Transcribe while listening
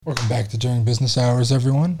Welcome back to During Business Hours,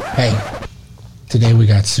 everyone. Hey, today we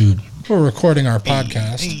got sued. We're recording our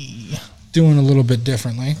podcast, doing a little bit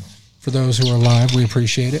differently. For those who are live, we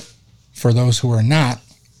appreciate it. For those who are not,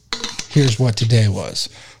 here's what today was.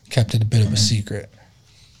 Kept it a bit of a secret.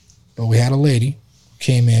 But we had a lady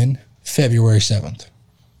came in February 7th.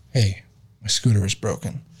 Hey, my scooter is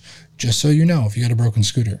broken. Just so you know, if you got a broken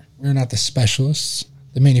scooter, we're not the specialists.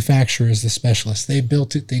 The manufacturer is the specialist. They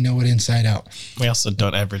built it. They know it inside out. We also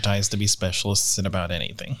don't advertise to be specialists in about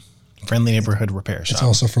anything. Friendly neighborhood repair shop. It's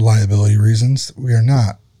also for liability reasons. We are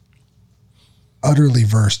not utterly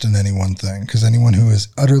versed in any one thing, because anyone who is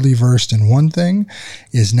utterly versed in one thing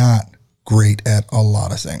is not great at a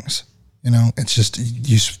lot of things. You know, it's just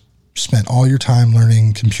you spent all your time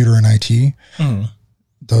learning computer and IT.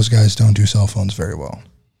 Those guys don't do cell phones very well.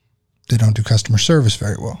 They don't do customer service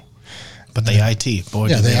very well. But they IT. Boy,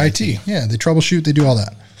 yeah, they IT. Yeah, they troubleshoot. They do all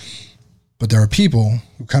that. But there are people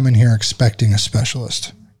who come in here expecting a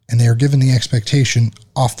specialist, and they are given the expectation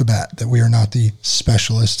off the bat that we are not the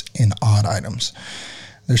specialist in odd items.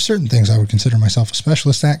 There's certain things I would consider myself a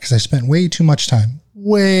specialist at because I spent way too much time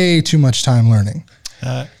learning.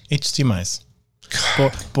 HDMIs.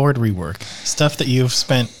 Board rework. Stuff that you've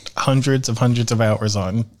spent hundreds of hours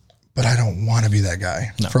on. But I don't want to be that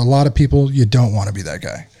guy. No. For a lot of people, you don't want to be that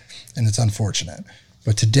guy. And it's unfortunate.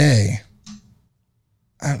 But today,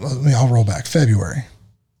 I'll roll back. February.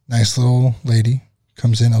 Nice little lady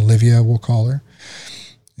comes in. Olivia, we'll call her.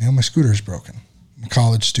 You know, my scooter's broken. I'm a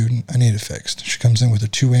college student. I need it fixed. She comes in with her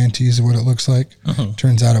two aunties, what it looks like.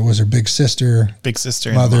 Turns out it was her big sister,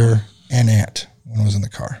 mother, and aunt when I was in the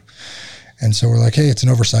car. And so we're like, hey, it's an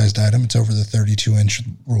oversized item. It's over the 32-inch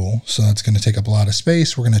rule. So that's going to take up a lot of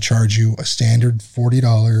space. We're going to charge you a standard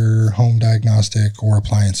 $40 home diagnostic or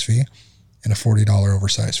appliance fee and a $40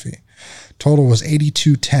 oversized fee. Total was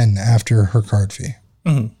 $82.10 after her card fee.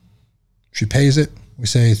 She pays it. We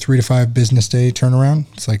say 3 to 5 business day turnaround.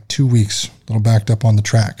 It's like 2 weeks, a little backed up on the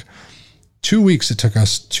track. 2 weeks it took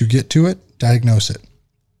us to get to it, diagnose it.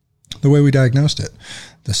 The way we diagnosed it,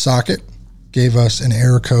 the socket gave us an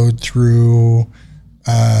error code through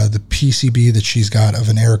the PCB that she's got of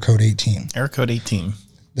an error code 18. Error code 18.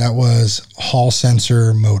 That was hall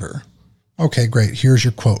sensor motor. Okay, great. Here's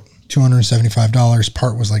your quote. $275.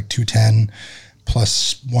 Part was like $210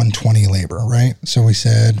 plus $120 labor, right? So we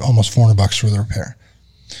said almost $400 for the repair.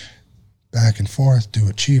 Back and forth, do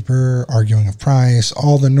it cheaper, arguing of price,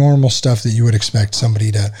 all the normal stuff that you would expect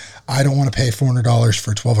somebody to. I don't want to pay $400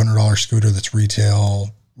 for a $1,200 scooter that's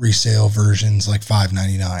resale versions like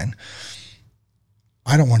 $599.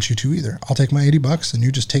 I don't want you to either. I'll take my $80 and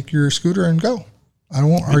you just take your scooter and go. I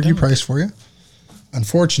won't argue price for you.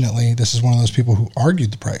 Unfortunately, this is one of those people who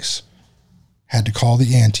argued the price. Had to call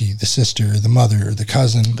the auntie, the sister, the mother, the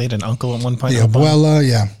cousin. They had an uncle at one point. The abuela,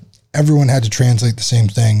 yeah. Everyone had to translate the same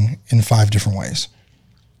thing in 5 different ways.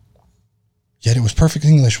 Yet it was perfect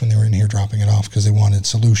English when they were in here dropping it off because they wanted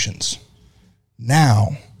solutions.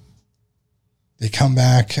 Now, they come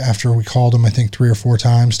back after we called them, I think 3 or 4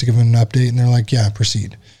 times to give them an update, and they're like, yeah,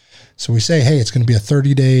 proceed. So we say, hey, it's going to be a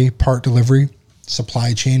 30-day part delivery,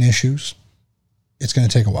 supply chain issues. It's going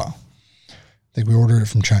to take a while. I think we ordered it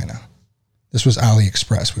from China. This was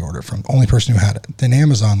AliExpress we ordered from. Only person who had it. Then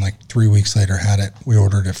Amazon, like 3 weeks later, had it. We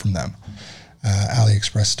ordered it from them.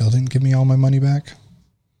 AliExpress still didn't give me all my money back.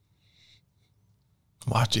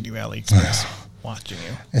 Watching you, AliExpress. Watching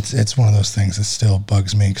you. It's one of those things that still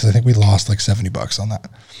bugs me because I think we lost like $70 on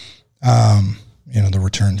that. The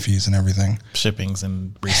return fees and everything. Shippings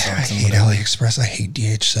and resellings. I hate AliExpress. I hate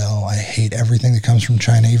DHL. I hate everything that comes from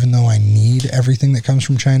China. Even though I need everything that comes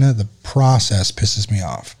from China, the process pisses me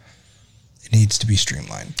off. It needs to be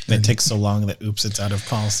streamlined. And it takes so long that, it's out of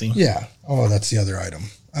policy. Yeah. Oh, that's the other item.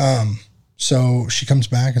 So she comes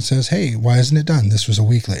back and says, hey, why isn't it done? This was a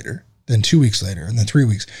week later, then 2 weeks later, and then 3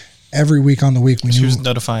 weeks. Every week on the week, she was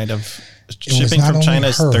notified of shipping from China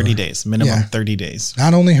is 30 days, minimum 30 days.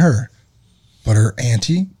 Not only her, but her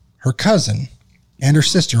auntie, her cousin, and her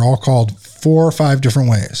sister all called 4 or 5 different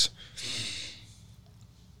ways.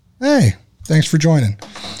 Hey, thanks for joining.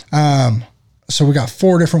 So we got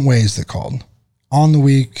 4 different ways that called on the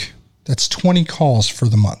week. That's 20 calls for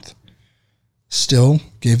the month. Still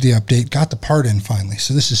gave the update, got the part in finally.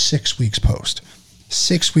 So this is 6 weeks post.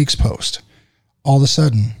 6 weeks post. All of a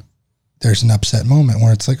sudden, there's an upset moment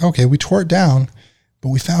where it's like, okay, we tore it down, but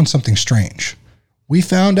we found something strange. We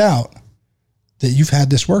found out that you've had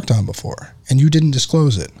this worked on before and you didn't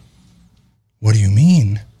disclose it. What do you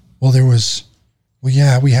mean? Well,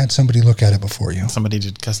 yeah, we had somebody look at it before you. Somebody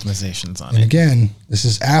did customizations on it. And again, this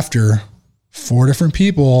is after 4 different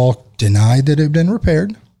people denied that it had been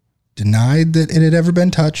repaired, denied that it had ever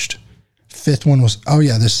been touched. Fifth one was, oh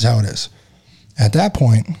yeah, this is how it is. At that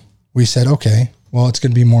point, we said, okay, well, it's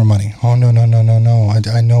going to be more money. Oh, no.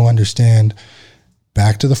 I know, understand.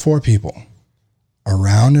 Back to the 4 people.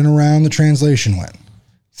 Around and around the translation went.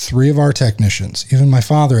 3 of our technicians, even my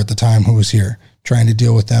father at the time who was here, trying to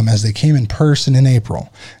deal with them as they came in person in April.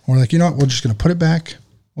 And we're like, you know what? We're just going to put it back.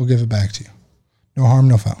 We'll give it back to you. No harm,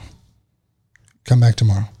 no foul. Come back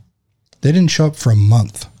tomorrow. They didn't show up for a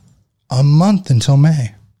month until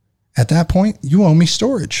May. At that point, you owe me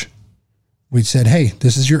storage. We said, hey,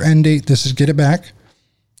 this is your end date. This is get it back.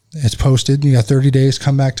 It's posted. You got 30 days.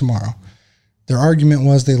 Come back tomorrow. Their argument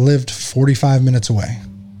was they lived 45 minutes away.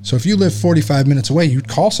 So if you live 45 minutes away, you'd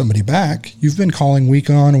call somebody back. You've been calling week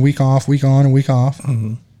on, a week off, week on, a week off.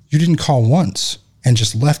 Mm-hmm. You didn't call once and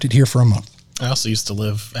just left it here for a month. I also used to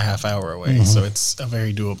live a half hour away, so it's a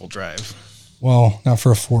very doable drive. Well, not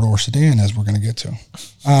for a 4-door sedan, as we're going to get to.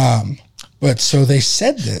 But so they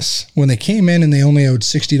said this when they came in and they only owed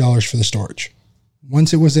 $60 for the storage.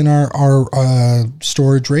 Once it was in our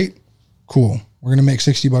storage rate, cool. We're going to make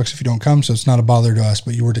 $60 if you don't come, so it's not a bother to us.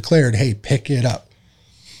 But you were declared, hey, pick it up.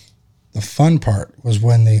 The fun part was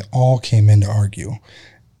when they all came in to argue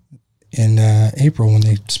in April when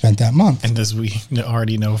they spent that month. And as we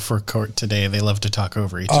already know for court today, they love to talk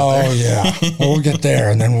over each other. Oh, yeah. Well, we'll get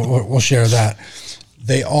there, and then we'll share that.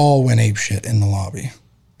 They all went apeshit in the lobby.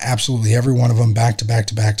 Absolutely every one of them back to back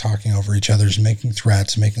to back talking over each other's, making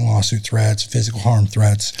threats, making lawsuit threats, physical harm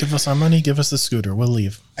threats. Give us our money, give us the scooter, we'll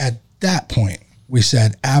leave. At that point, we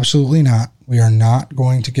said, absolutely not. We are not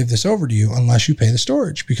going to give this over to you unless you pay the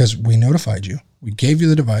storage because we notified you. We gave you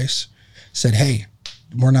the device, said, hey,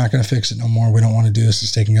 we're not going to fix it no more. We don't want to do this.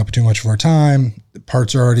 It's taking up too much of our time. The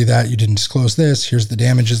parts are already that. You didn't disclose this. Here's the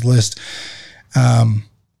damages list. And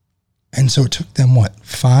so it took them,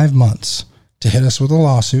 5 months to hit us with a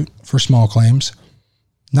lawsuit for small claims,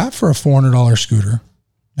 not for a $400 scooter,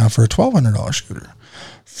 not for a $1,200 scooter,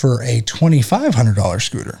 for a $2,500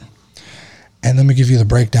 scooter. And let me give you the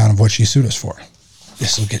breakdown of what she sued us for.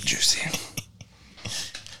 This will get juicy.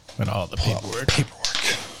 With all the paperwork.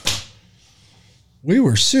 We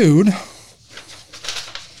were sued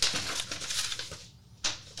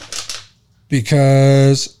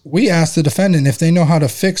because we asked the defendant if they know how to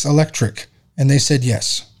fix electric, and they said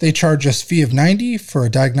yes. They charged us a fee of $90 for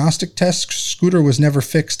a diagnostic test. Scooter was never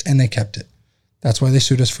fixed, and they kept it. That's why they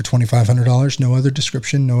sued us for $2,500. No other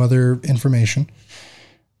description, no other information.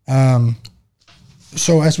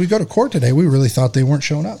 So as we go to court today, we really thought they weren't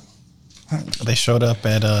showing up. They showed up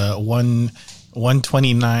at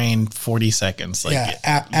 1:29:40 seconds. Like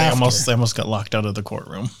they almost got locked out of the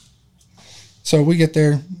courtroom. So we get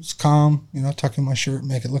there, it's calm, tuck in my shirt,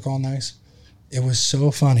 make it look all nice. It was so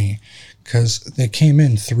funny because they came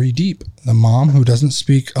in 3 deep. The mom, who doesn't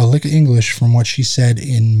speak a lick of English from what she said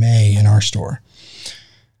in May in our store.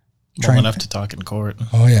 Well enough to talk in court.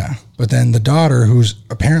 Oh, yeah. But then the daughter, who's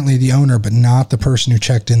apparently the owner, but not the person who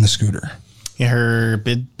checked in the scooter. Yeah, her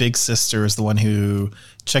big sister is the one who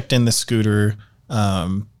checked in the scooter,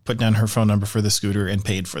 put down her phone number for the scooter, and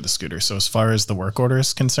paid for the scooter. So as far as the work order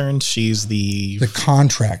is concerned, she's the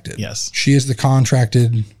contracted. Yes. She is the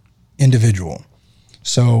contracted individual.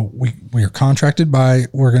 So we are contracted by,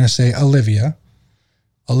 we're going to say, Olivia.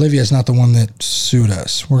 Olivia is not the one that sued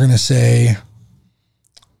us. We're going to say...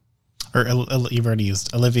 Or you've already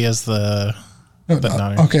used Olivia's the...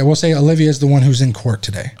 Okay, we'll say Olivia is the one who's in court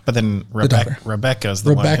today. But then Rebecca is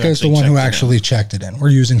the one who actually checked it in. We're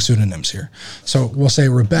using pseudonyms here. So we'll say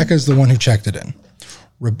Rebecca is the one who checked it in.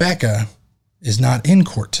 Rebecca is not in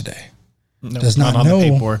court today. No, does not know the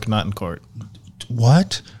paperwork, not in court.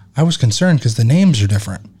 What? I was concerned because the names are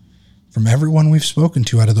different. From everyone we've spoken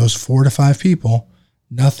to out of those 4 to 5 people,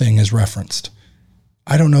 nothing is referenced.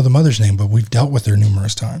 I don't know the mother's name, but we've dealt with her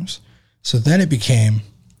numerous times. So then it became,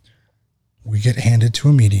 we get handed to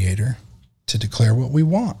a mediator to declare what we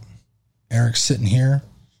want. Eric's sitting here,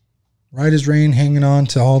 right as rain, hanging on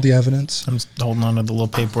to all the evidence. I'm just holding on to the little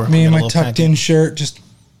paperwork. Me and my tucked in shirt, just,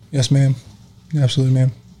 yes, ma'am. Absolutely,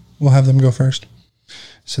 ma'am. We'll have them go first.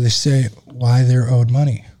 So they say why they're owed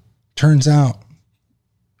money. Turns out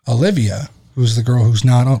Olivia, who's the girl who's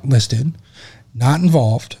not listed, not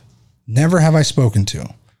involved, never have I spoken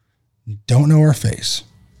to, don't know her face,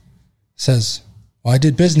 says, well, I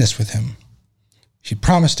did business with him. He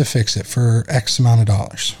promised to fix it for X amount of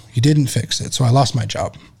dollars. He didn't fix it, so I lost my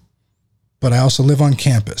job. But I also live on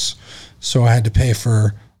campus, so I had to pay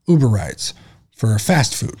for Uber rides, for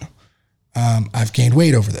fast food. I've gained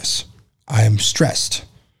weight over this. I am stressed.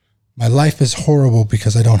 My life is horrible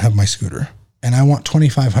because I don't have my scooter. And I want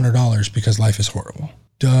 $2,500 because life is horrible.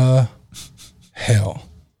 Duh hell.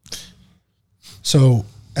 So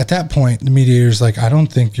at that point, the mediator's like, I don't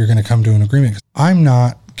think you're going to come to an agreement. I'm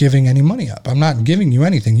not giving any money up. I'm not giving you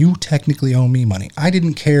anything. You technically owe me money. I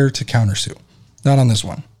didn't care to countersue. Not on this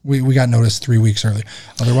one. We got notice 3 weeks early.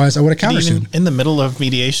 Otherwise, I would have countersued. In the middle of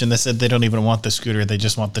mediation, they said they don't even want the scooter. They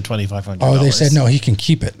just want the $2,500. Oh, they said, no, he can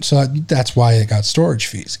keep it. So that's why it got storage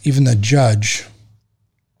fees. Even the judge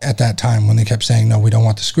at that time, when they kept saying, no, we don't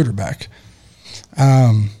want the scooter back.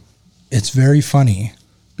 It's very funny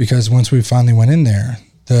because once we finally went in there,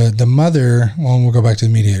 the mother, well, we'll go back to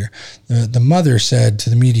the mediator. The mother said to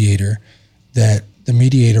the mediator that the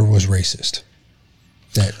mediator was racist.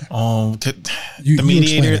 The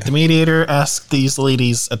mediator asked these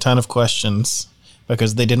ladies a ton of questions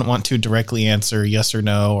because they didn't want to directly answer yes or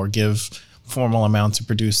no or give formal amounts or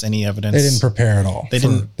produce any evidence. They didn't prepare at all. They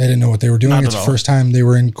didn't know what they were doing. It's the first time they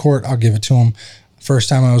were in court. I'll give it to them. First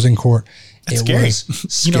time I was in court. It's scary.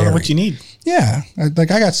 You don't know what you need. Yeah. I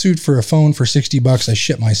got sued for a phone for $60. I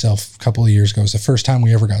shit myself a couple of years ago. It was the first time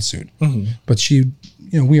we ever got sued. Mm-hmm. But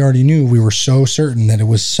we already knew, we were so certain that it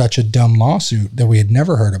was such a dumb lawsuit that we had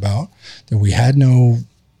never heard about, that we had no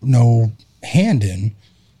hand in.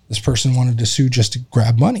 This person wanted to sue just to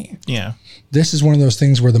grab money. Yeah. This is one of those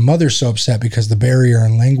things where the mother's so upset because the barrier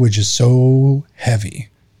in language is so heavy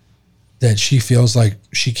that she feels like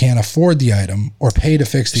she can't afford the item or pay to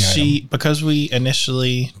fix the item. Because we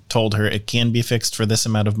initially told her it can be fixed for this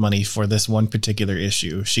amount of money for this one particular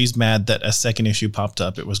issue, she's mad that a second issue popped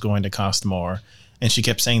up. It was going to cost more. And she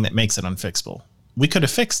kept saying that makes it unfixable. We could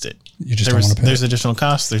have fixed it. You just don't want to pay. There's additional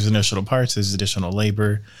costs, there's additional parts, there's additional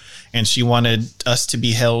labor. And she wanted us to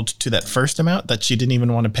be held to that first amount that she didn't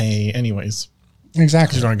even want to pay anyways.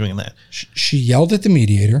 Exactly. She's arguing that. She yelled at the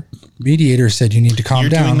mediator. Mediator said, you need to calm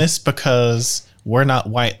down. You're doing this because we're not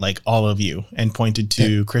white like all of you, and pointed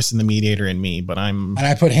to Chris and the mediator and me, but And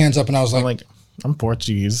I put hands up and I was like, I'm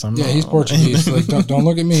Portuguese. He's Portuguese. Like, don't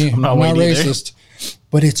look at me. I'm not racist.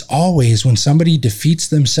 But it's always when somebody defeats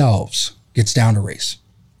themselves, gets down to race.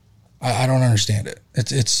 I don't understand it.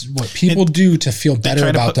 It's what people do to feel better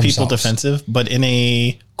about themselves. They try to put people defensive, but in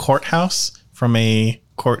a courthouse from a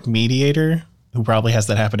court mediator who probably has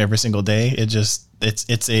that happen every single day,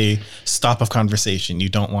 it's a stop of conversation. You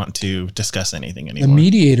don't want to discuss anything anymore. The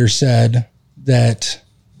mediator said that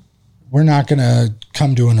we're not going to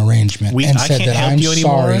come to an arrangement and said that I'm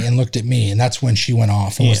sorry and looked at me. And that's when she went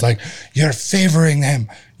off and was like, you're favoring him.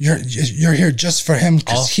 You're here just for him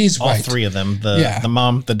because he's white. All three of them, the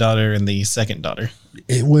mom, the daughter, and the second daughter.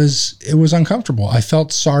 It was uncomfortable. I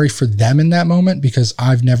felt sorry for them in that moment because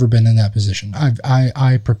I've never been in that position.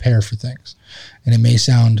 I prepare for things,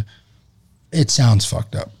 and it sounds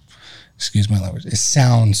fucked up. Excuse my language. It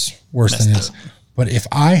sounds worse than it is. But if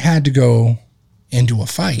I had to go into a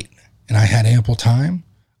fight and I had ample time,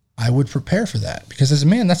 I would prepare for that because as a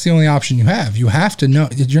man, that's the only option you have. You have to know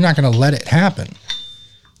you're not going to let it happen.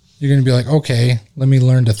 You're going to be like, okay, let me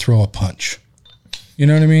learn to throw a punch. You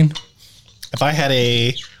know what I mean? If I had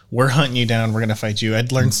we're hunting you down, we're going to fight you,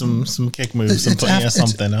 I'd learn some kick moves,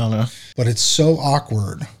 something. I don't know. But it's so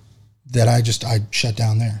awkward that I shut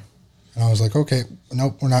down there. And I was like, okay,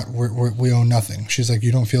 nope, we're not, we owe nothing. She's like,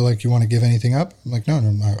 you don't feel like you want to give anything up? I'm like, no,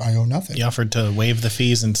 I owe nothing. You offered to waive the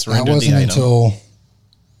fees and surrender the item. That wasn't until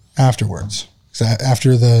afterwards. So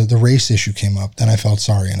after the race issue came up, then I felt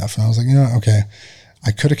sorry enough. And I was like, okay,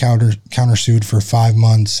 I could have countersued for 5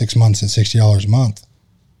 months, 6 months at $60 a month.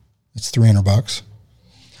 It's $300.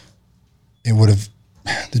 It would have,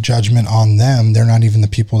 the judgment on them, they're not even the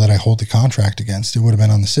people that I hold the contract against. It would have been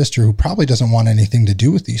on the sister who probably doesn't want anything to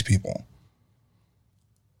do with these people.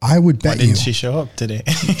 I would bet you. Why didn't she show up today?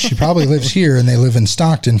 She probably lives here and they live in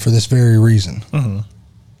Stockton for this very reason. Mm-hmm.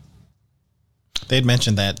 They had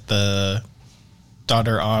mentioned that the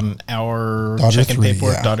daughter on our check-in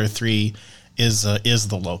paperwork, daughter 3, is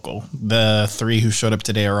the local. The 3 who showed up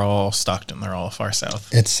today are all Stockton. They're all far south.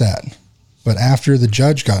 It's sad. But after the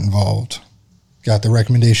judge got involved, got the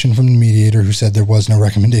recommendation from the mediator who said there was no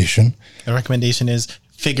recommendation. The recommendation is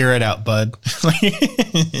figure it out, bud.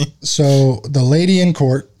 So the lady in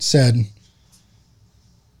court said,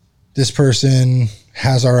 this person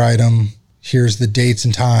has our item. Here's the dates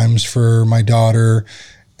and times for my daughter,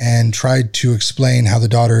 and tried to explain how the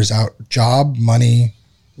daughter is out job, money,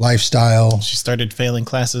 lifestyle. She started failing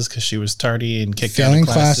classes because she was tardy and kicked failing out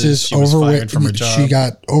of classes. She was fired from her job. She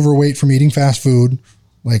got overweight from eating fast food,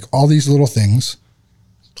 like all these little things.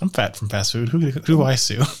 I'm fat from fast food. Who do I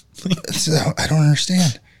sue? I don't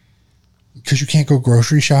understand. Because you can't go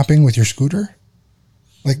grocery shopping with your scooter?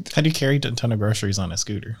 Like, how do you carry a ton of groceries on a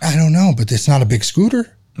scooter? I don't know, but it's not a big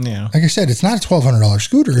scooter. Yeah. Like I said, it's not a $1,200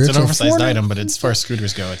 scooter. It's an oversized item, but as far as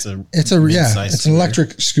scooters go, it's an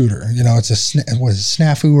electric scooter. You know, it's a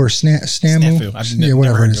snafu or snamu. I've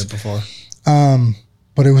never heard of it before.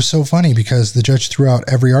 But it was so funny because the judge threw out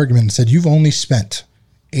every argument and said, "You've only spent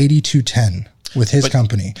 $8,210 with his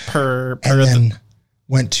company."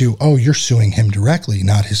 Went to, "Oh, you're suing him directly,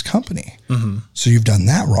 not his company. Mm-hmm. So you've done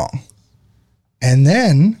that wrong." And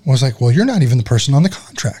then was like, "Well, you're not even the person on the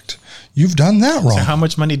contract. You've done that wrong." So how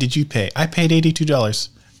much money did you pay? I paid $82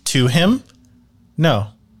 to him. No,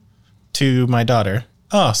 to my daughter.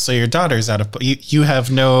 Oh, so your daughter's out of you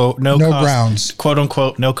have no cost, grounds, quote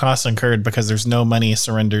unquote, no costs incurred because there's no money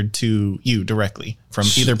surrendered to you directly from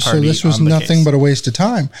either party. So this was nothing but a waste of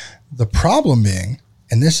time. The problem being,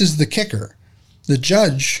 and this is the kicker, the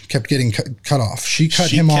judge kept getting cut off. She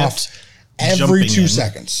cut him off every 2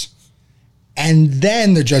 seconds. And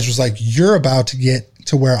then the judge was like, "You're about to get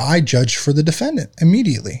to where I judge for the defendant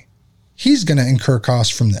immediately. He's going to incur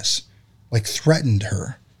costs from this." Like threatened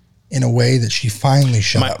her in a way that she finally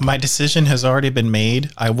shut up. My decision has already been made.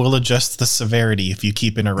 I will adjust the severity if you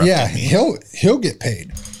keep interrupting me. Yeah, he'll get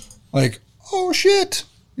paid. Like, oh shit,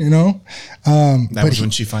 you know. That was when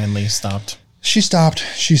she finally stopped. She stopped.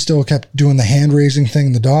 She still kept doing the hand raising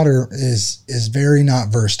thing. The daughter is very not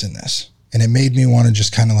versed in this, and it made me want to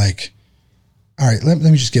just kind of like, all right, let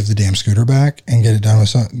me just give the damn scooter back and get it done with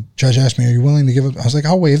something. Judge asked me, "Are you willing to give it?" I was like,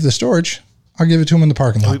 "I'll waive the storage. I'll give it to him in the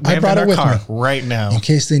parking lot." I brought it with me right now in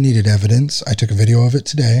case they needed evidence. I took a video of it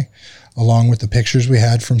today, along with the pictures we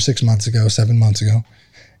had from 7 months ago,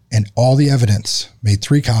 and all the evidence. Made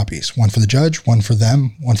 3 copies: one for the judge, one for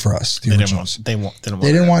them, one for us. The originals. They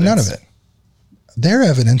didn't want none of it. Their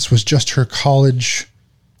evidence was just her college.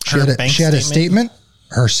 She had a statement,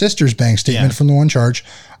 her sister's bank statement from the one charge,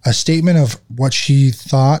 a statement of what she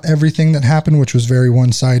thought everything that happened, which was very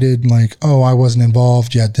one-sided, like, "Oh, I wasn't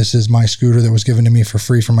involved yet. This is my scooter that was given to me for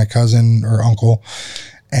free from my cousin or uncle.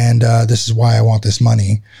 And this is why I want this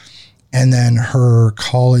money." And then her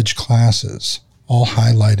college classes, all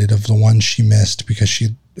highlighted of the ones she missed because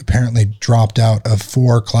she apparently dropped out of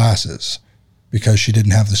 4 classes because she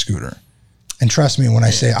didn't have the scooter. And trust me when I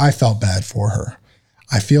say I felt bad for her.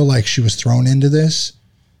 I feel like she was thrown into this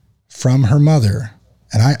from her mother.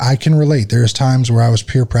 And I can relate. There's times where I was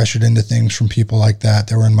peer pressured into things from people like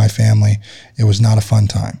that were in my family. It was not a fun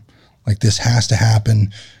time. Like, this has to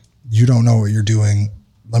happen. You don't know what you're doing.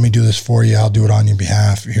 Let me do this for you. I'll do it on your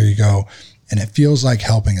behalf. Here you go. And it feels like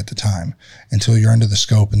helping at the time until you're under the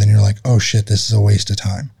scope. And then you're like, oh shit, this is a waste of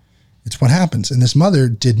time. It's what happens. And this mother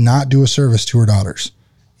did not do a service to her daughters.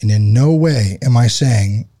 And in no way am I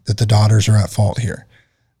saying that the daughters are at fault here.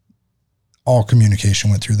 All communication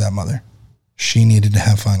went through that mother. She needed to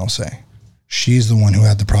have final say. She's the one who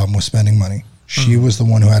had the problem with spending money. She was the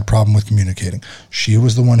one who had problem with communicating. She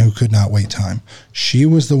was the one who could not wait time. She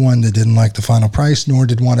was the one that didn't like the final price, nor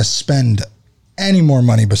did want to spend any more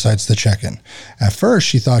money besides the check-in. At first,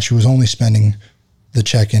 she thought she was only spending the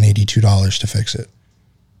check-in $82 to fix it.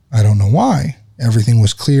 I don't know why. Everything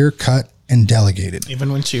was clear, cut, and delegated.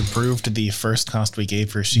 Even when she approved the first cost we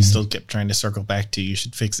gave her, she still kept trying to circle back to, you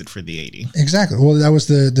should fix it for the 80. Exactly. Well, that was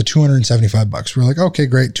the $275. We're like, okay,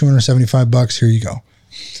 great, $275. Here you go.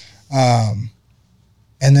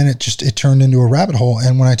 And then it turned into a rabbit hole.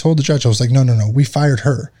 And when I told the judge, I was like, no, we fired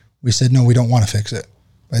her. We said, no, we don't want to fix it.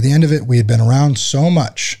 By the end of it, we had been around so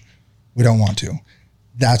much, we don't want to.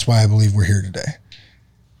 That's why I believe we're here today.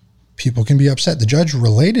 People can be upset. The judge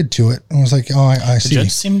related to it and was like, oh, I see. The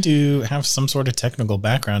judge seemed to have some sort of technical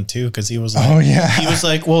background too, because he was like, he was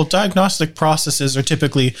like, well, diagnostic processes are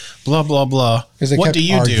typically blah, blah, blah. What do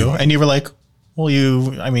you do? And you were like, well,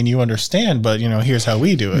 you understand, but here's how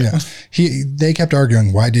we do it. Yeah. They kept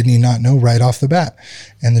arguing, why didn't he not know right off the bat?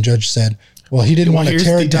 And the judge said, well, he didn't want to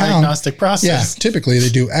tear it down. Diagnostic process. Yeah, typically they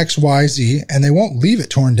do X, Y, Z, and they won't leave it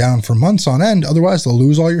torn down for months on end. Otherwise, they'll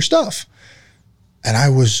lose all your stuff. And I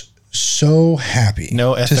was so happy.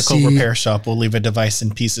 No ethical repair shop will leave a device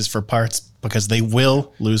in pieces for parts because they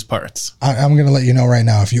will lose parts. I'm going to let you know right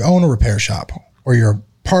now, if you own a repair shop or you're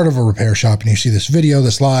part of a repair shop and you see this video,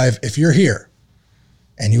 this live, if you're here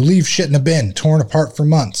and you leave shit in a bin, torn apart for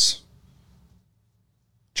months,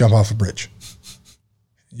 jump off a bridge.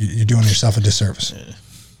 You're doing yourself a disservice.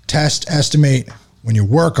 Test, estimate, when you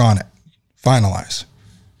work on it, finalize.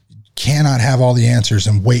 You cannot have all the answers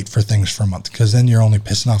and wait for things for a month, because then you're only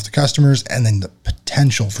pissing off the customers, and then the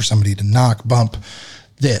potential for somebody to knock, bump,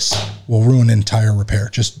 this will ruin an entire repair.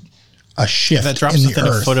 Just a shift. If that drops within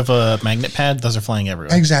a foot of a magnet pad, those are flying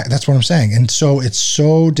everywhere. Exactly. That's what I'm saying. And so it's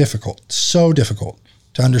so difficult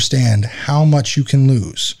to understand how much you can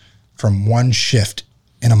lose from one shift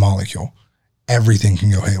in a molecule. everything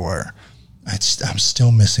can go haywire. I'm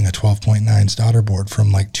still missing a 12.9 daughter board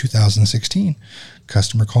from like 2016.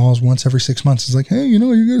 Customer calls once every 6 months. It's like, hey, you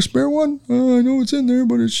got a spare one? I know it's in there,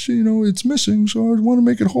 but it's, it's missing. So I want to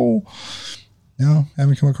make it whole. No,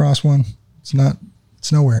 haven't come across one.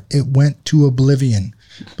 It's nowhere. It went to oblivion.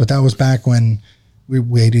 But that was back when we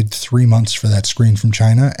waited 3 months for that screen from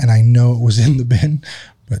China. And I know it was in the bin,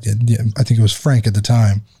 but I think it was Frank at the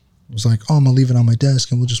time. It was like, oh, I'm going to leave it on my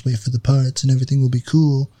desk and we'll just wait for the parts and everything will be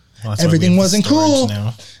cool. Well, everything wasn't cool.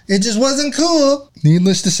 Now. It just wasn't cool.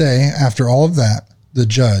 Needless to say, after all of that, the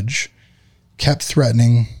judge kept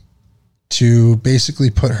threatening to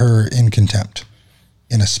basically put her in contempt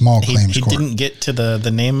in a small claims court. He didn't get to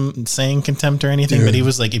the name saying contempt or anything, but he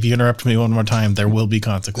was like, if you interrupt me one more time, there will be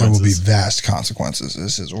consequences. There will be vast consequences,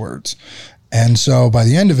 is his words. And so by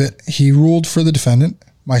the end of it, he ruled for the defendant,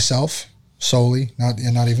 myself, solely, not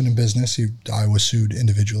even in business. I was sued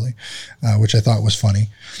individually, which I thought was funny.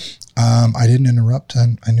 I didn't interrupt.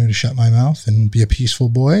 I knew to shut my mouth and be a peaceful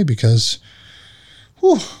boy because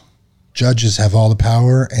judges have all the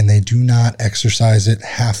power and they do not exercise it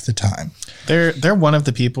half the time. They're one of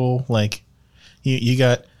the people, like you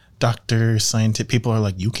got doctors, scientists, people are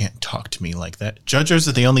like, you can't talk to me like that. Judges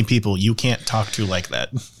are the only people you can't talk to like that.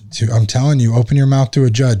 I'm telling you, open your mouth to a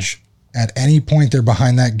judge. At any point they're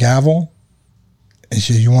behind that gavel.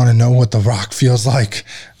 You want to know what The Rock feels like?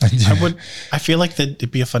 I feel like it'd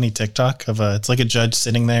be a funny TikTok of it's like a judge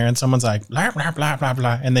sitting there and someone's like, blah, blah, blah, blah,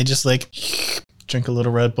 blah. And they just like drink a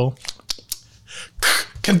little Red Bull.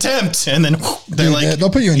 Contempt. And then they'll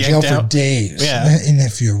put you in jail for days. Yeah. And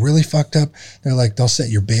if you're really fucked up, they'll set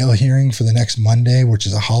your bail hearing for the next Monday, which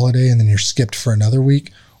is a holiday. And then you're skipped for another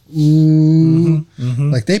week. Ooh.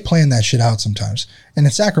 Mm-hmm. Like they plan that shit out sometimes. And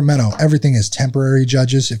in Sacramento, everything is temporary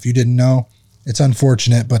judges. If you didn't know, it's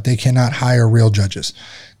unfortunate, but they cannot hire real judges.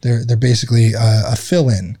 They're basically a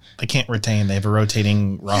fill-in. They can't retain. They have a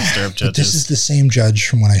rotating roster of judges. But this is the same judge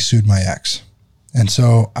from when I sued my ex. And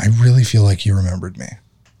so I really feel like he remembered me,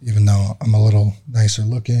 even though I'm a little nicer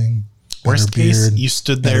looking. Worst case, beard, you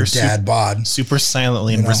stood there dad bod, super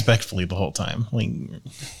silently and respectfully the whole time. Like,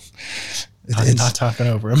 not talking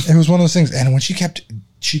over him. It was one of those things. And when she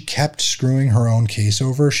kept screwing her own case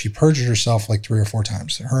over. She perjured herself like 3 or 4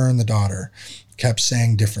 times. Her and the daughter kept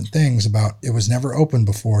saying different things about it was never opened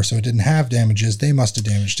before, so it didn't have damages. They must have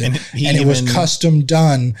damaged it. And it was custom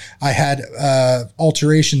done. I had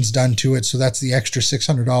alterations done to it, so that's the extra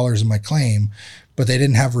 $600 in my claim. But they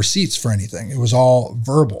didn't have receipts for anything. It was all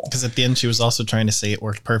verbal. Because at the end, she was also trying to say it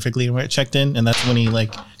worked perfectly when it checked in. And that's when he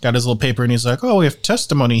got his little paper and he's like, oh, we have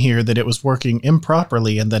testimony here that it was working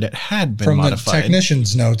improperly and that it had been modified. From the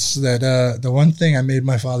technician's notes that the one thing I made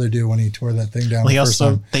my father do when he tore that thing down.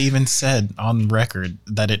 Well, they even said on record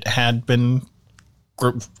that it had been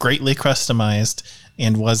greatly customized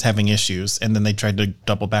and was having issues. And then they tried to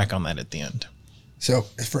double back on that at the end. So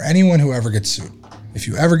for anyone who ever gets sued, if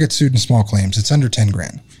you ever get sued in small claims, it's under 10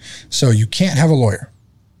 grand. So you can't have a lawyer,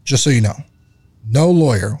 just so you know. No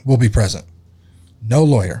lawyer will be present. No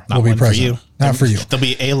lawyer will be present. Not for you. There'll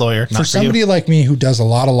be a lawyer. For somebody like me who does a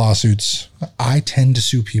lot of lawsuits, I tend to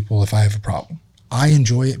sue people if I have a problem. I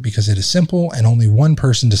enjoy it because it is simple and only one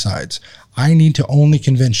person decides. I need to only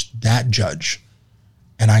convince that judge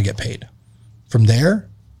and I get paid. From there,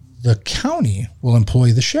 the county will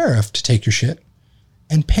employ the sheriff to take your shit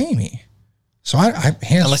and pay me. So I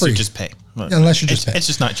hands unless free. You just pay. Unless you just pay. It's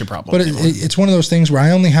just not your problem. But it's one of those things where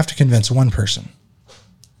I only have to convince one person.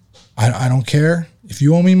 I don't care. If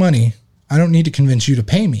you owe me money, I don't need to convince you to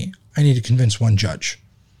pay me. I need to convince one judge.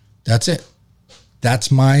 That's it.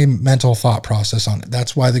 That's my mental thought process on it.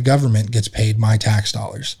 That's why the government gets paid my tax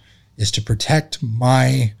dollars, is to protect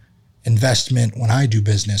my investment when I do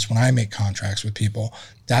business, when I make contracts with people.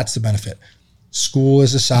 That's the benefit. School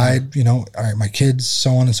is a side, all right, my kids,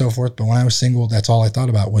 so on and so forth. But when I was single, that's all I thought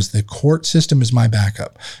about was the court system is my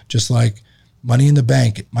backup. Just like money in the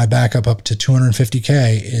bank, my backup up to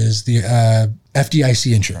 $250K is the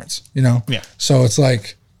FDIC insurance, Yeah. So it's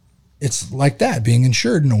like that, being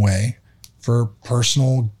insured in a way for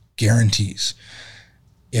personal guarantees.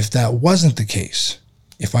 If that wasn't the case,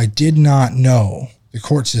 if I did not know the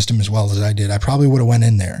court system as well as I did, I probably would have went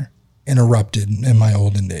in there, interrupted in my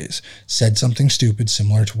olden days, said something stupid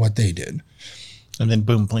similar to what they did. And then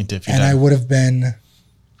boom, plaintiff. And I would have been,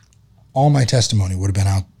 all my testimony would have been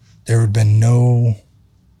out. There would have been no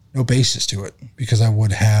basis to it because I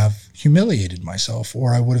would have humiliated myself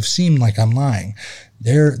or I would have seemed like I'm lying.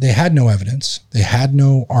 They had no evidence. They had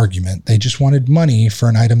no argument. They just wanted money for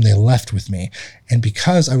an item they left with me. And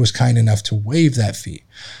because I was kind enough to waive that fee,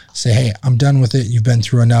 say, hey, I'm done with it. You've been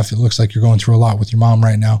through enough. It looks like you're going through a lot with your mom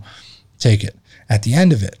right now. take it. At the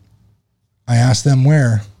end of it, I asked them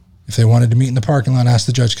where. If they wanted to meet in the parking lot, I asked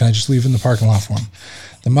the judge, can I just leave in the parking lot for them?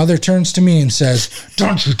 The mother turns to me and says,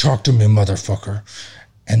 don't you talk to me, motherfucker.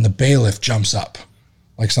 And the bailiff jumps up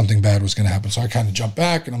like something bad was going to happen. So I kind of jump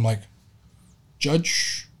back and I'm like,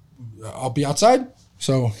 Judge, I'll be outside.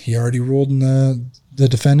 So he already ruled in the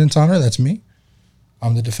defendant's honor. That's me.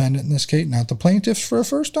 I'm the defendant in this case, not the plaintiff for a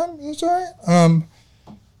first time. That's all right.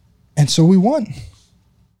 And so we won.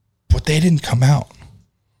 But they didn't come out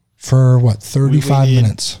for 35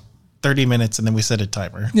 minutes. 30 minutes, and then we set a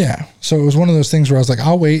timer. Yeah. So it was one of those things where I was like,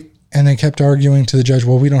 I'll wait. And they kept arguing to the judge,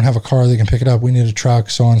 well, we don't have a car. They can pick it up. We need a truck,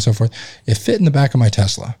 so on and so forth. It fit in the back of my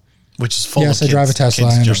Tesla. Which is full of kids. Yes, I drive a Tesla.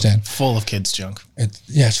 I understand. Junk. Full of kids' junk.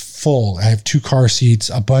 It's full. I have 2 car seats,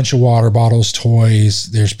 a bunch of water bottles, toys.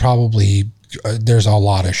 There's a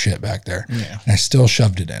lot of shit back there. Yeah. And I still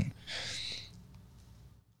shoved it in.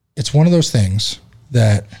 It's one of those things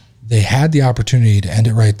that they had the opportunity to end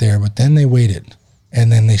it right there, but then they waited. And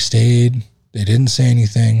then they stayed. They didn't say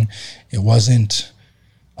anything. It wasn't,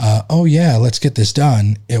 oh yeah, let's get this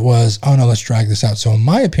done. It was, oh no, let's drag this out. So in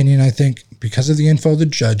my opinion, I think because of the info the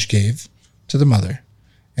judge gave to the mother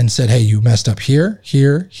and said, hey, you messed up here,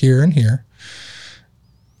 here, here, and here.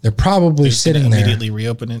 They're probably sitting there. Immediately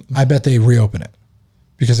reopen it. I bet they reopen it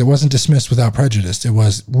because it wasn't dismissed without prejudice. It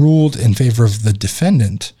was ruled in favor of the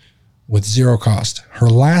defendant with 0 cost. Her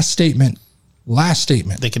last statement.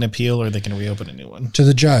 They can appeal or they can reopen a new one. To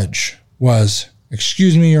the judge was,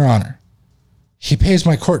 excuse me, Your Honor. He pays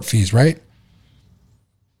my court fees, right?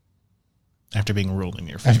 After being ruled in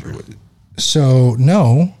your favor. So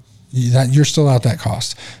no, you're still out that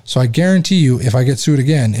cost. So I guarantee you, if I get sued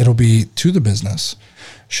again, it'll be to the business.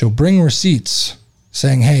 She'll bring receipts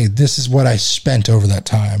saying, hey, this is what I spent over that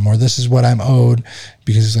time, or this is what I'm owed,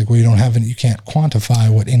 because it's like, well, you can't quantify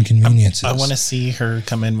what inconvenience is. I want to see her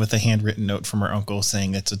come in with a handwritten note from her uncle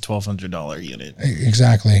saying it's a $1,200 unit.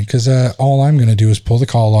 Exactly. Because all I'm going to do is pull the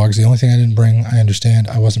call logs. The only thing I didn't bring, I understand,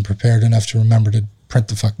 I wasn't prepared enough to remember to print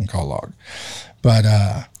the fucking call log.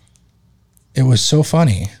 But it was so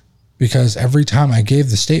funny because every time I gave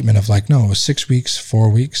the statement of like, no, it was 6 weeks, 4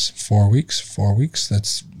 weeks, 4 weeks, 4 weeks.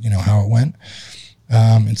 That's, how it went.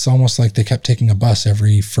 It's almost like they kept taking a bus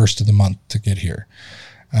every first of the month to get here.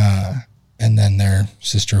 And then their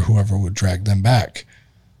sister, whoever would drag them back.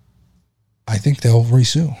 I think they'll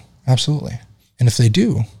resue. Absolutely. And if they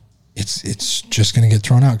do, it's just going to get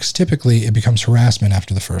thrown out because typically it becomes harassment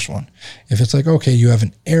after the first one. If it's like, okay, you have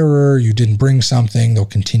an error, you didn't bring something, they'll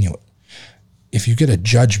continue it. If you get a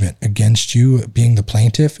judgment against you being the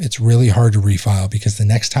plaintiff, it's really hard to refile because the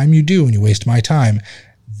next time you do and you waste my time,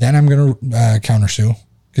 then I'm going to countersue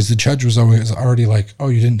because the judge was already like, oh,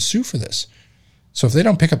 you didn't sue for this. So if they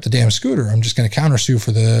don't pick up the damn scooter, I'm just going to countersue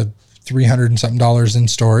for the $300 and something in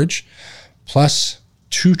storage, plus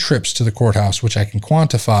 2 trips to the courthouse, which I can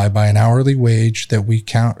quantify by an hourly wage that we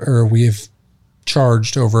have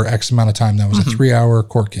charged over X amount of time. That was a 3-hour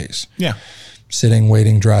court case. Yeah. Sitting,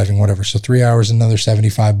 waiting, driving, whatever. So 3 hours, another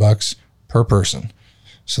 $75 per person.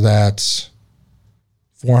 So that's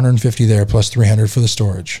 $450 there plus $300 for the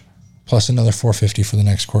storage, plus another $450 for the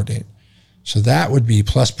next court date. So that would be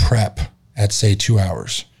plus prep at say 2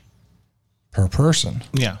 hours per person.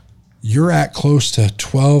 Yeah. You're at close to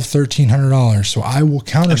 $1,200, $1,300. So I will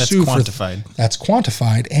countersue. That's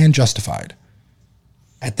quantified and justified.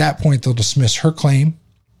 At that point, they'll dismiss her claim,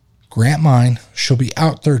 grant mine. She'll be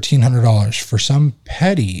out $1,300 for some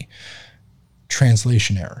petty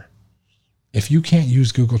translation error. If you can't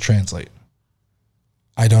use Google Translate,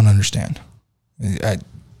 I don't understand.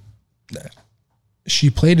 She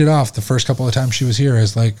played it off the first couple of times she was here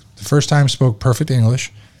as like the first time spoke perfect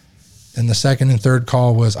English. Then the second and third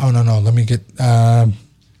call was, oh, no, let me get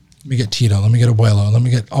Tito. Let me get Abuelo. Let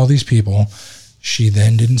me get all these people. She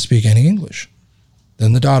then didn't speak any English.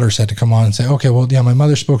 Then the daughters had to come on and say, okay, well, yeah, my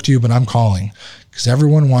mother spoke to you, but I'm calling because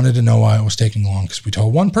everyone wanted to know why it was taking long. Because we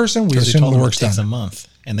told one person, we assumed the work's done. It takes a month.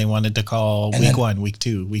 And they wanted to call week 1, week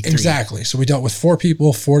 2, week 3. Exactly. So we dealt with 4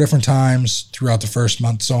 people, 4 different times throughout the first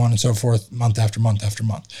month, so on and so forth, month after month after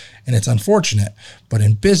month. And it's unfortunate, but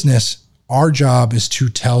in business, our job is to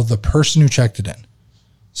tell the person who checked it in.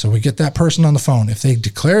 So we get that person on the phone. If they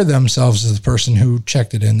declare themselves as the person who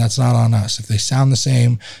checked it in, that's not on us. If they sound the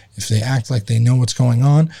same, if they act like they know what's going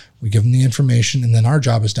on, we give them the information and then our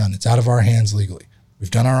job is done. It's out of our hands legally.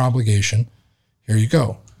 We've done our obligation. Here you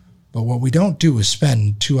go. But what we don't do is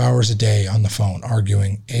spend 2 hours a day on the phone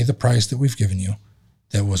arguing, A, the price that we've given you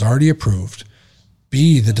that was already approved,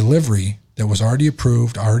 B, the delivery that was already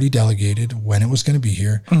approved, already delegated when it was going to be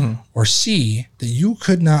here, or C, that you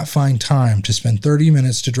could not find time to spend 30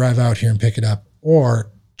 minutes to drive out here and pick it up, or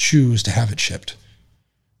choose to have it shipped.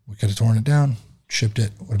 We could have torn it down, shipped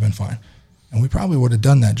it, would have been fine. And we probably would have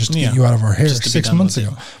done that just to get you out of our hair 6 months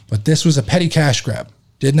ago. But this was a petty cash grab.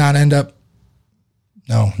 Did not end up,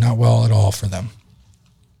 no, not well at all for them.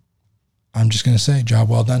 I'm just going to say, job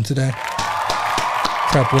well done today.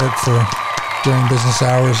 Prep work for during business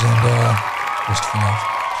hours and just for love.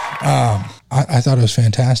 I thought it was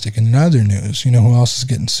fantastic. And in other news, you know who else is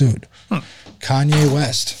getting sued? Kanye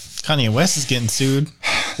West. Kanye West is getting sued.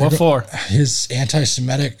 What for? His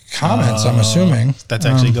anti-Semitic comments, I'm assuming. That's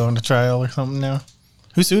actually going to trial or something now.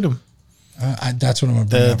 Who sued him? That's what I'm going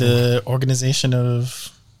to bring up. The organization of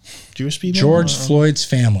Jewish people? George Floyd's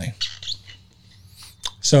family.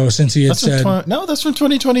 So since he had said... No, that's from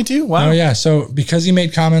 2022. Wow. Oh, yeah. So because he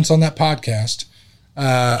made comments on that podcast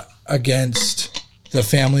against the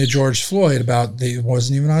family of George Floyd about it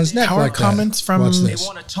wasn't even on his neck like that. Comments from...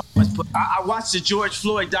 I watched the George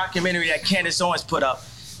Floyd documentary that Candace Owens put up.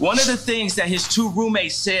 One of the things that his two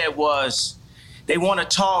roommates said was, they want a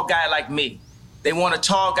tall guy like me. They want a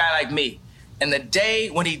tall guy like me. And the day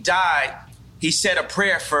when he died, he said a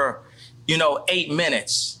prayer for, 8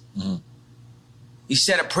 minutes. Mm-hmm. He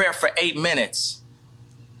said a prayer for 8 minutes.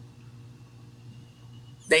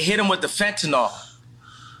 They hit him with the fentanyl.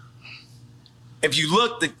 If you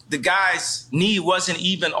look, the guy's knee wasn't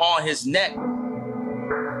even on his neck.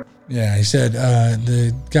 Yeah, he said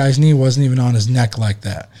the guy's knee wasn't even on his neck like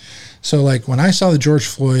that. So, like, when I saw the George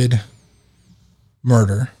Floyd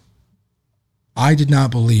murder, I did not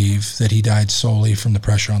believe that he died solely from the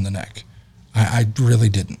pressure on the neck. I really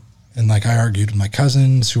didn't. And, like, I argued with my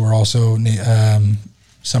cousins who are also,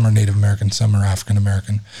 some are Native American, some are African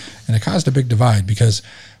American. And it caused a big divide because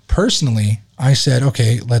personally, I said,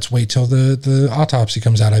 okay, let's wait till the autopsy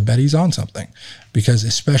comes out. I bet he's on something because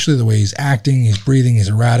especially the way he's acting, he's breathing, he's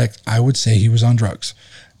erratic. I would say he was on drugs.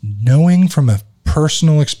 Knowing from a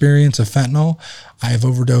personal experience of fentanyl, I have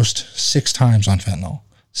overdosed 6 times on fentanyl.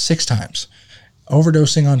 6 times.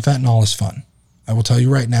 Overdosing on fentanyl is fun. I will tell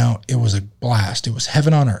you right now, it was a blast. It was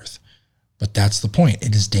heaven on earth. But that's the point.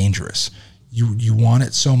 It is dangerous. You want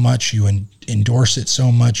it so much, you endorse it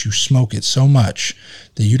so much, you smoke it so much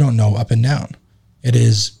that you don't know up and down. It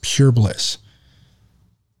is pure bliss.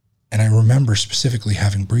 And I remember specifically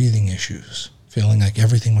having breathing issues, feeling like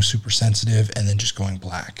everything was super sensitive and then just going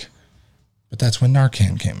black. But that's when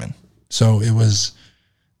Narcan came in. So it was,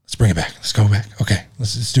 let's bring it back. Let's go back. Okay,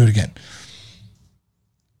 let's do it again.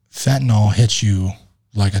 Fentanyl hits you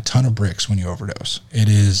like a ton of bricks when you overdose. It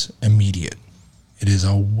is immediate. It is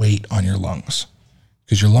a weight on your lungs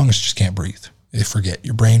because your lungs just can't breathe. They forget.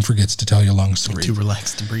 Your brain forgets to tell your lungs to breathe. Too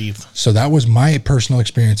relaxed to breathe. So that was my personal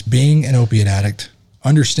experience being an opiate addict,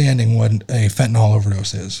 understanding what a fentanyl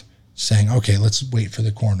overdose is, saying, okay, let's wait for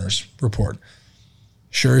the coroner's report.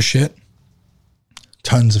 Sure as shit,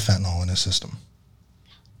 tons of fentanyl in his system.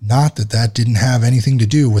 Not that didn't have anything to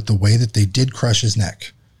do with the way that they did crush his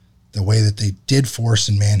neck, the way that they did force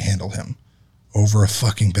and manhandle him over a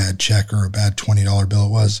fucking bad check or a bad $20 bill it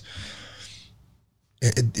was.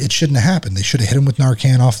 It shouldn't have happened. They should have hit him with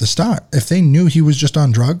Narcan off the start. If they knew he was just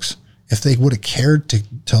on drugs, if they would have cared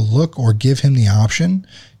to look or give him the option,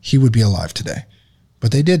 he would be alive today.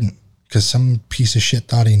 But they didn't because some piece of shit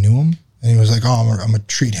thought he knew him. And he was like, oh, I'm going to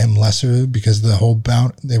treat him lesser because the whole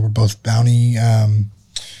they were both bounty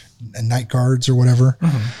night guards or whatever.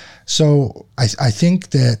 Mm-hmm. So I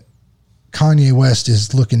think that Kanye West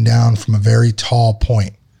is looking down from a very tall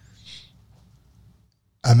point.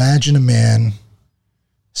 Imagine a man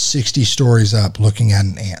 60 stories up looking at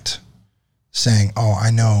an ant saying, oh,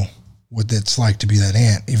 I know what it's like to be that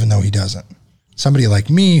ant, even though he doesn't. Somebody like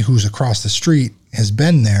me who's across the street has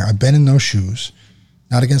been there. I've been in those shoes,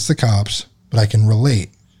 not against the cops, but I can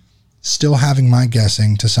relate. Still having my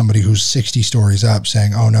guessing to somebody who's 60 stories up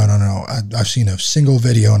saying, oh, no. I've seen a single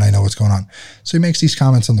video and I know what's going on. So he makes these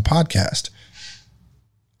comments on the podcast.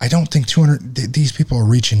 I don't think these people are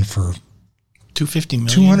reaching for 250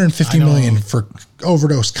 million for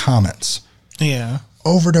overdose comments. Yeah.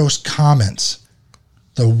 Overdose comments.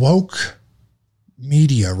 The woke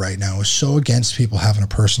media right now is so against people having a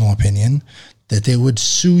personal opinion that they would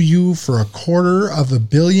sue you for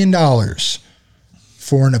 $250 million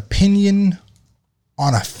for an opinion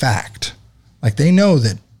on a fact. Like they know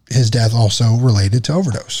that his death also related to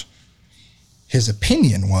overdose. His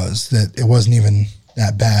opinion was that it wasn't even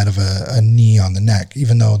that bad of a knee on the neck,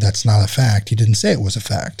 even though that's not a fact. He didn't say it was a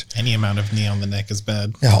fact. Any amount of knee on the neck is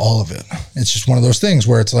bad. Yeah, all of it. It's just one of those things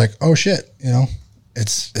where it's like, oh shit,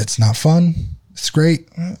 it's not fun. It's great.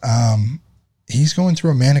 He's going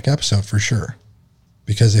through a manic episode for sure.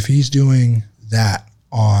 Because if he's doing that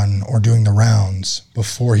or doing the rounds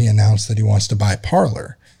before he announced that he wants to buy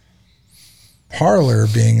Parler, Parler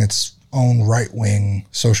being its own right-wing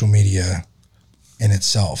social media in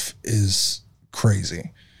itself is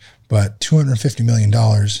crazy. But $250 million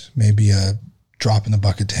may be a drop in the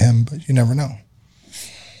bucket to him, but you never know.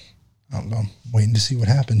 I don't know. I'm waiting to see what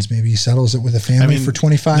happens. Maybe he settles it with a family for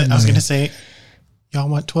 $25 million. I was going to say, y'all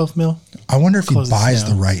want 12 mil? I wonder if he buys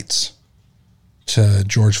the rights to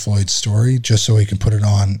George Floyd's story just so he can put it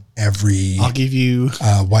on every I'll give you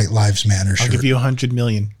White Lives Matter shirt. I'll give you $100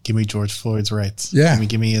 million. Give me George Floyd's rights. Yeah.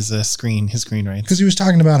 Give me his screen rights. Because he was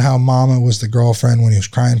talking about how Mama was the girlfriend when he was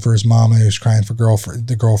crying for his mama. He was crying for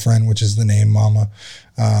the girlfriend, which is the name Mama.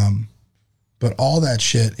 But all that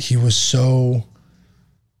shit, he was so...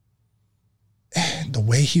 The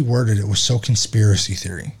way he worded it was so conspiracy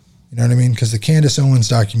theory. You know what I mean? Because the Candace Owens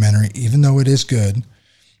documentary, even though it is good,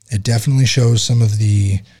 it definitely shows some of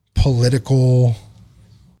the political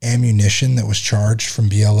ammunition that was charged from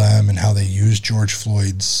BLM and how they used George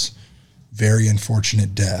Floyd's very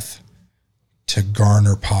unfortunate death to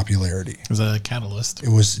garner popularity. It was a catalyst. It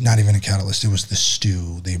was not even a catalyst. It was the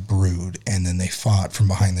stew they brewed, and then they fought from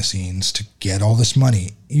behind the scenes to get all this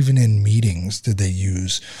money. Even in meetings, did they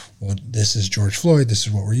use, well, this is George Floyd, this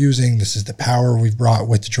is what we're using, this is the power we've brought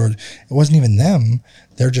with the George. It wasn't even them.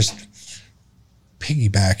 They're just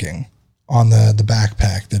piggybacking on the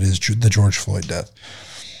backpack that is the George Floyd death.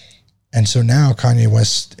 And so now Kanye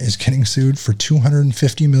West is getting sued for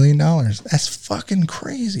 $250 million. That's fucking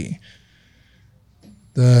crazy.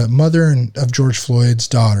 The mother of George Floyd's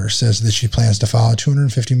daughter says that she plans to file a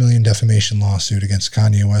 $250 million defamation lawsuit against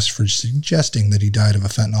Kanye West for suggesting that he died of a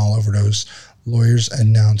fentanyl overdose, lawyers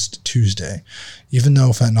announced Tuesday, even though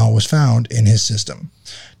fentanyl was found in his system.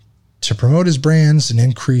 To promote his brands and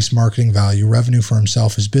increase marketing value, revenue for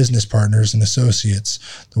himself, his business partners and associates,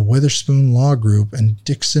 the Witherspoon Law Group and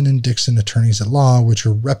Dixon & Dixon Attorneys at Law, which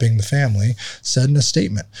are repping the family, said in a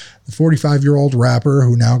statement. The 45-year-old rapper,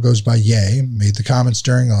 who now goes by Ye, made the comments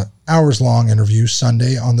during an hours-long interview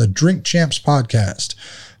Sunday on the Drink Champs podcast.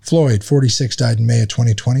 Floyd, 46, died in May of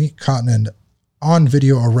 2020, caught in an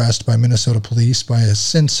on-video arrest by Minnesota police by a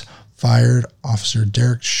since-fired officer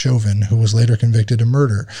Derek Chauvin, who was later convicted of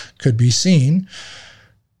murder, could be seen.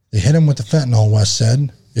 They hit him with the fentanyl, West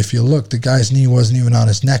said. If you look, the guy's knee wasn't even on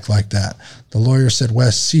his neck like that. The lawyer said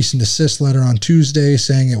West's cease and desist letter on Tuesday,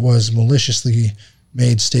 saying it was maliciously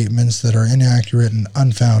made statements that are inaccurate and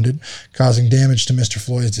unfounded, causing damage to Mr.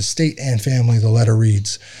 Floyd's estate and family, the letter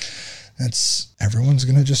reads. Everyone's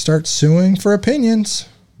going to just start suing for opinions.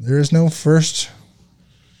 There is no first,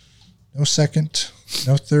 no second,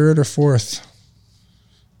 no third or fourth.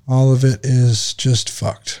 All of it is just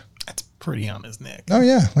fucked. That's pretty on his neck. Oh,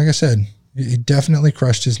 yeah. Like I said, he definitely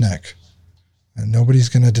crushed his neck. And nobody's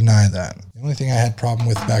going to deny that. The only thing I had problem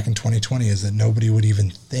with back in 2020 is that nobody would even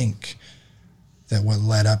think that what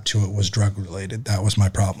led up to it was drug related. That was my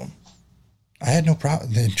problem. I had no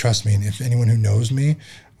problem. Trust me, if anyone who knows me,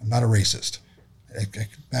 I'm not a racist.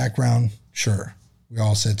 Background, sure. We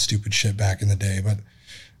all said stupid shit back in the day, but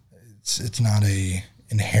it's not a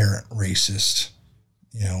inherent racist,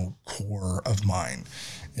 core of mine.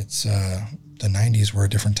 It's the 90s were a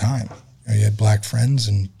different time. You had black friends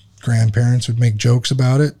and grandparents would make jokes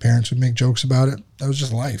about it. Parents would make jokes about it. That was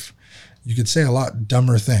just life. You could say a lot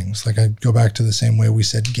dumber things. Like I go back to the same way we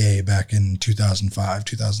said gay back in 2005,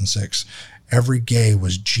 2006. Every gay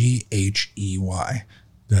was G-H-E-Y.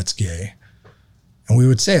 That's gay. And we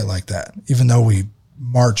would say it like that, even though we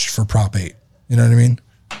marched for Prop 8. You know what I mean?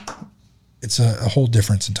 It's a whole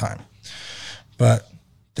difference in time. But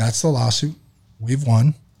that's the lawsuit. We've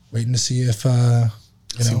won. Waiting to see if,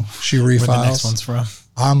 she refiles. Where the next one's from.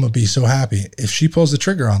 I'm going to be so happy. If she pulls the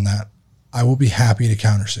trigger on that, I will be happy to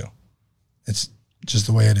countersue. It's just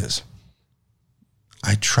the way it is.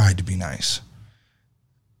 I tried to be nice.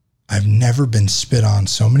 I've never been spit on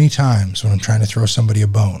so many times when I'm trying to throw somebody a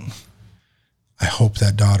bone. I hope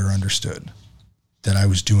that daughter understood that I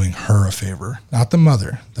was doing her a favor, not the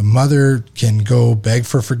mother. The mother can go beg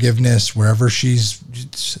for forgiveness wherever she's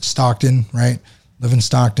Stockton, right? Live in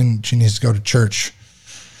Stockton. She needs to go to church.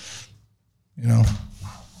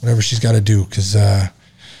 Whatever she's got to do, because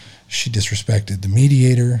she disrespected the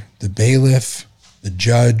mediator, the bailiff, the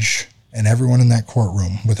judge, and everyone in that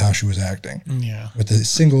courtroom with how she was acting. Yeah. With the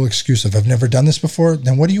single excuse of, I've never done this before.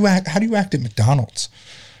 Then how do you act at McDonald's?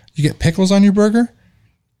 You get pickles on your burger?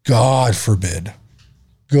 God forbid.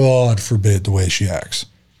 God forbid the way she acts.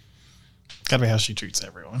 Gotta be how she treats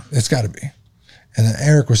everyone. It's gotta be. And then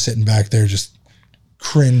Eric was sitting back there just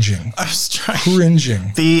cringing. I was trying.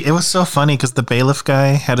 Cringing. It was so funny because the bailiff guy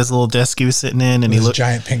had his little desk he was sitting in, and he looked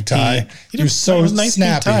giant pink tie. He was so nice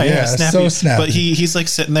snappy. Tie, yeah, snappy. So snappy. But he's like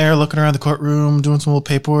sitting there looking around the courtroom, doing some little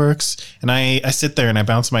paperworks, and I sit there and I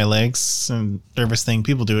bounce my legs and nervous thing.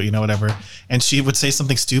 People do it, whatever. And she would say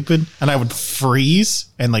something stupid, and I would freeze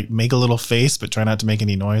and like make a little face, but try not to make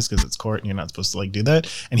any noise because it's court and you're not supposed to like do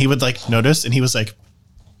that. And he would like notice, and he was like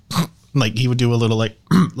he would do a little like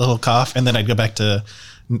little cough, and then I'd go back to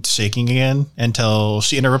shaking again until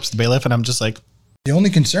she interrupts the bailiff, and I'm just like, the only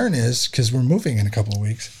concern is because we're moving in a couple of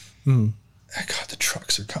weeks. God, the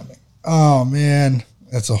trucks are coming. Oh man,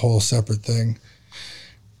 that's a whole separate thing.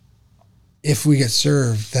 If we get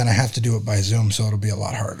served, then I have to do it by Zoom, so it'll be a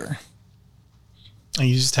lot harder. And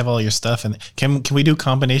you just have all your stuff, and can we do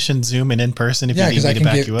combination Zoom and in person if you need me to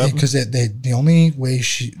back you up? Because the only way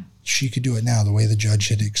she could do it now, the way the judge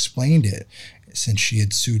had explained it, since she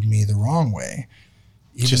had sued me the wrong way.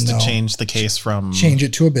 Just to change the case from... Change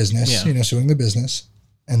it to a business, suing the business.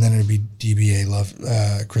 And then it'd be DBA Love,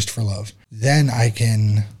 Christopher Love. Then I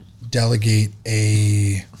can delegate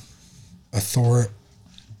a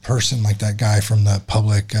person like that guy from the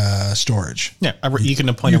public storage. Yeah, you can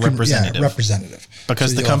appoint a representative. Yeah, representative.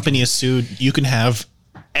 Because the company is sued, you can have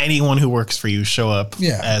anyone who works for you show up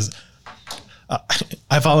as...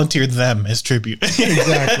 I volunteered them as tribute.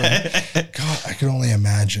 Exactly. God, I could only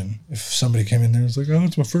imagine if somebody came in there and was like, "Oh,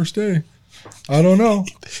 it's my first day. I don't know."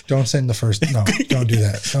 Don't send the first. No, don't do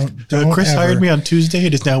that. Don't. Chris hired me on Tuesday.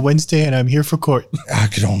 It is now Wednesday, and I'm here for court. I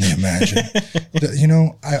could only imagine.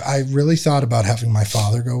 I really thought about having my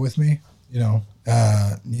father go with me.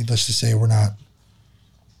 Needless to say, we're not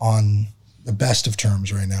on the best of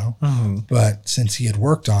terms right now. Mm-hmm. But since he had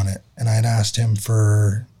worked on it, and I had asked him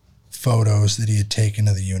for photos that he had taken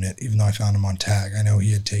of the unit, even though I found him on tag. I know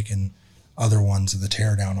he had taken other ones of the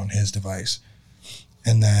teardown on his device.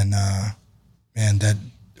 And then, that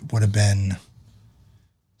would have been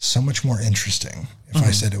so much more interesting if I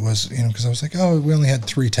said it was, because I was like, oh, we only had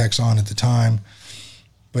 3 techs on at the time.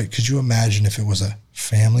 But could you imagine if it was a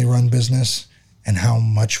family-run business and how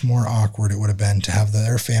much more awkward it would have been to have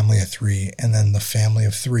their family of 3 and then the family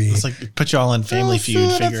of 3. It's like put you all in Family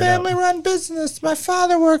Feud, figure it out. Family-run business. My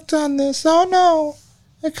father worked on this. Oh no,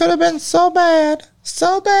 it could have been so bad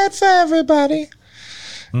for everybody.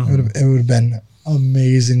 Mm-hmm. It would have been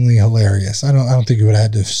amazingly hilarious. I don't think it would have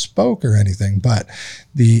had to have spoke or anything, but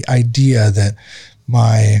the idea that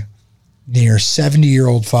my near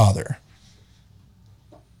 70-year-old father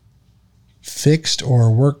fixed or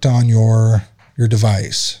worked on your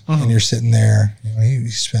device, and you're sitting there, he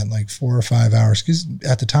spent like 4 or 5 hours, because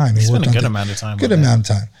at the time he worked on a good amount of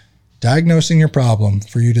time diagnosing your problem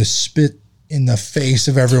for you to spit in the face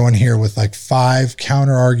of everyone here with like 5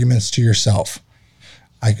 counter arguments to yourself.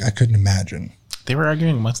 I couldn't imagine. They were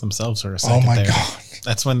arguing amongst themselves for a second. Oh my God.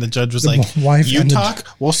 That's when the judge was like, you talk,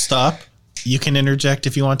 we'll stop. You can interject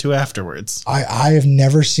if you want to afterwards. I have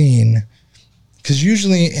never seen... Because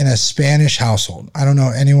usually in a Spanish household, I don't know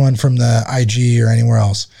anyone from the IG or anywhere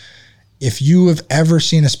else, if you have ever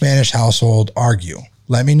seen a Spanish household argue,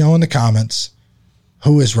 let me know in the comments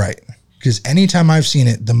who is right. Because anytime I've seen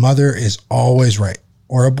it, the mother is always right.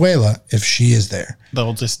 Or abuela, if she is there. The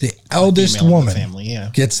eldest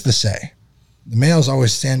woman gets the say. The males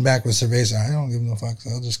always stand back with cerveza. I don't give no fucks.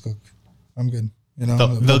 I'll just cook. I'm good.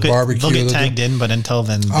 They'll get tagged in, but until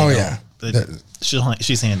then,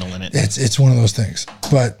 she's handling it. It's one of those things.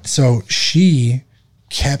 But so she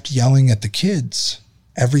kept yelling at the kids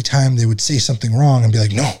every time they would say something wrong and be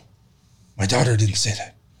like, "No, my daughter didn't say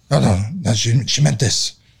that. No, she meant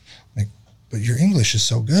this." Like, but your English is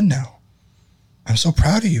so good now. I'm so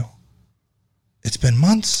proud of you. It's been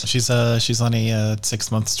months. She's on a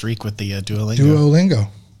 6-month streak with the Duolingo.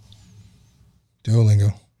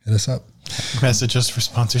 Duolingo. Hit us up. Message us for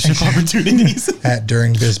sponsorship opportunities at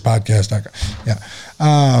duringbizpodcast.com. Yeah.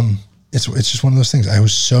 It's just one of those things. I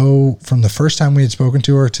was from the first time we had spoken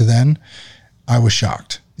to her to then, I was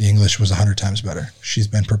shocked. The English was 100 times better. She's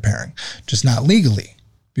been preparing, just not legally,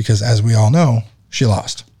 because as we all know, she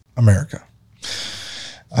lost America.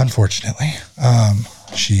 Unfortunately,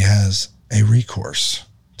 she has a recourse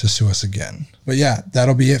to sue us again. But yeah,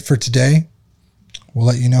 that'll be it for today. We'll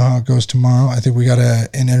let you know how it goes tomorrow. I think we got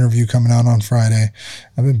an interview coming out on Friday.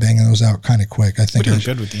 I've been banging those out kind of quick. I think we're doing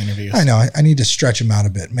good with the interviews. I know. I need to stretch them out a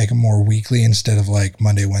bit, make them more weekly instead of like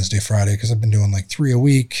Monday, Wednesday, Friday, because I've been doing like 3 a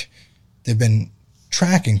week. They've been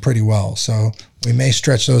tracking pretty well, so we may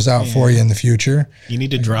stretch those out for you in the future. You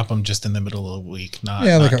need to drop them just in the middle of the week,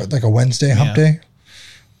 like a Wednesday hump day.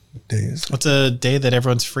 What day is it? What's a day that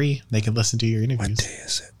everyone's free? They can listen to your interviews. What day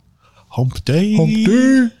is it? Hump day. Hump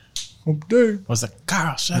day. Hump day. Was a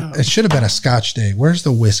Carl show. It should have been a Scotch day. Where's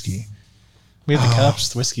the whiskey? We have the cups.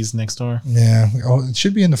 The whiskey's next door. Yeah. Oh, it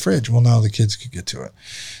should be in the fridge. Well, now the kids could get to it.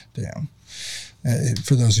 Damn.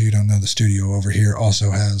 For those of you who don't know, the studio over here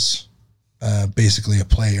also has basically a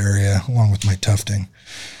play area along with my tufting.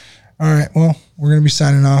 All right. Well, we're going to be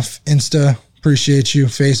signing off. Insta, appreciate you.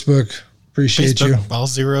 Facebook, appreciate you. All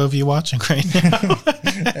 0 of you watching right now.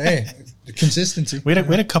 Hey, the consistency. We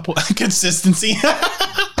had a couple consistency.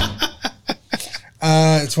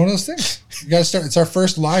 It's one of those things. You got to start. It's our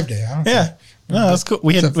first live day. Yeah. No, that's cool.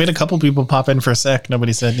 We had a couple people pop in for a sec.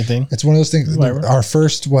 Nobody said anything. It's one of those things. Our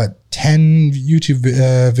first 10 YouTube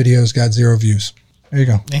videos got 0 views. There you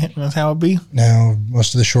go. That's how it be. Now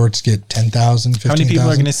most of the shorts get 10,000, 15,000. How many people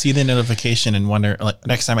are going to see the notification and wonder, like,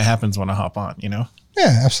 next time it happens, want to hop on? You know?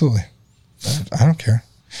 Yeah, absolutely. I don't care.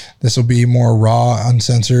 This will be more raw,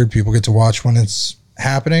 uncensored. People get to watch when it's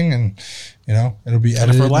happening, and it'll be edited.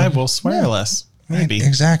 And if we're live, we'll swear less. Maybe. Right,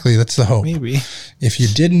 exactly. That's the hope. Maybe. If you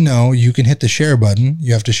didn't know, you can hit the share button.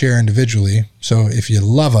 You have to share individually. So if you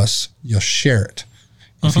love us, you'll share it.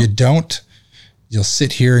 If you don't, you'll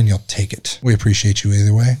sit here and you'll take it. We appreciate you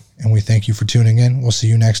either way. And we thank you for tuning in. We'll see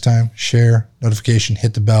you next time. Share, notification,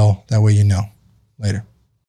 hit the bell. That way you know. Later.